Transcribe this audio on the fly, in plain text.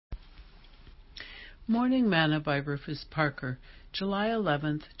Morning Manna by Rufus Parker, July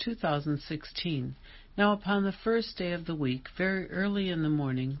 11th, 2016. Now upon the first day of the week, very early in the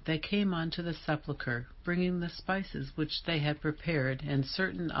morning, they came unto the sepulchre, bringing the spices which they had prepared, and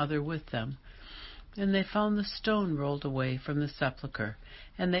certain other with them. And they found the stone rolled away from the sepulchre.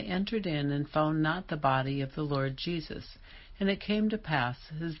 And they entered in, and found not the body of the Lord Jesus. And it came to pass,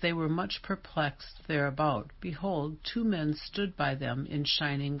 as they were much perplexed thereabout, behold, 2 men stood by them in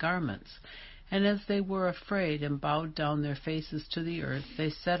shining garments. And as they were afraid, and bowed down their faces to the earth, they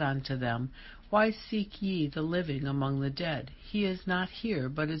said unto them, Why seek ye the living among the dead? He is not here,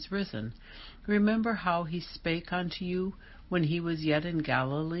 but is risen. Remember how he spake unto you when he was yet in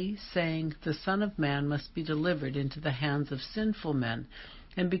Galilee, saying, The Son of Man must be delivered into the hands of sinful men,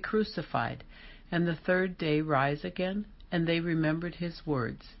 and be crucified, and the 3rd day rise again? And they remembered his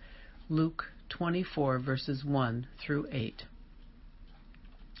words. Luke 24, verses 1 through 8.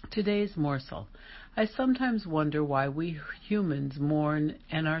 Today's morsel. I sometimes wonder why we humans mourn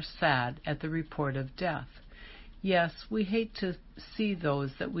and are sad at the report of death. Yes, we hate to see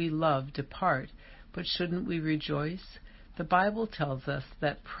those that we love depart, but shouldn't we rejoice? The Bible tells us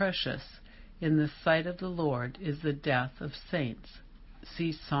that precious in the sight of the Lord is the death of saints.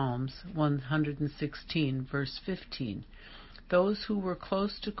 See Psalms 116, verse 15. Those who were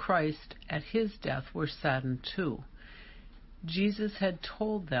close to Christ at his death were saddened too. Jesus had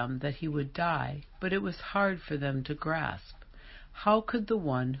told them that he would die, but it was hard for them to grasp. How could the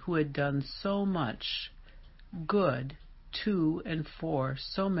one who had done so much good to and for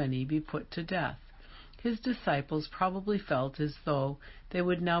so many be put to death? His disciples probably felt as though they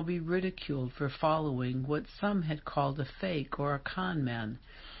would now be ridiculed for following what some had called a fake or a con man.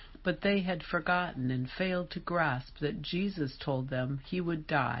 But they had forgotten and failed to grasp that Jesus told them he would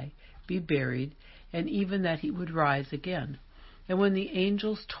die, be buried, and even that he would rise again. And when the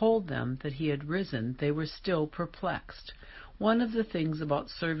angels told them that he had risen, they were still perplexed. One of the things about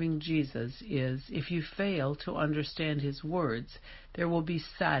serving Jesus is, if you fail to understand his words, there will be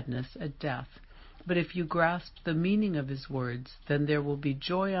sadness at death. But if you grasp the meaning of his words, then there will be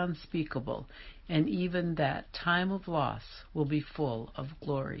joy unspeakable, and even that time of loss will be full of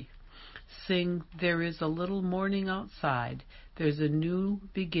glory. Sing, there is a little morning outside, there's a new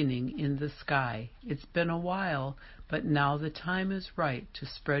beginning in the sky. It's been a while, but now the time is right to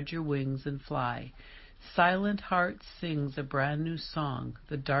spread your wings and fly. Silent heart sings a brand new song,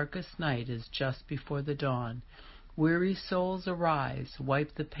 the darkest night is just before the dawn. Weary souls arise,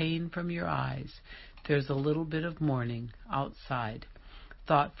 wipe the pain from your eyes. There's a little bit of morning outside.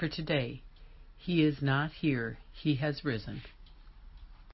 Thought for today. He is not here, he has risen.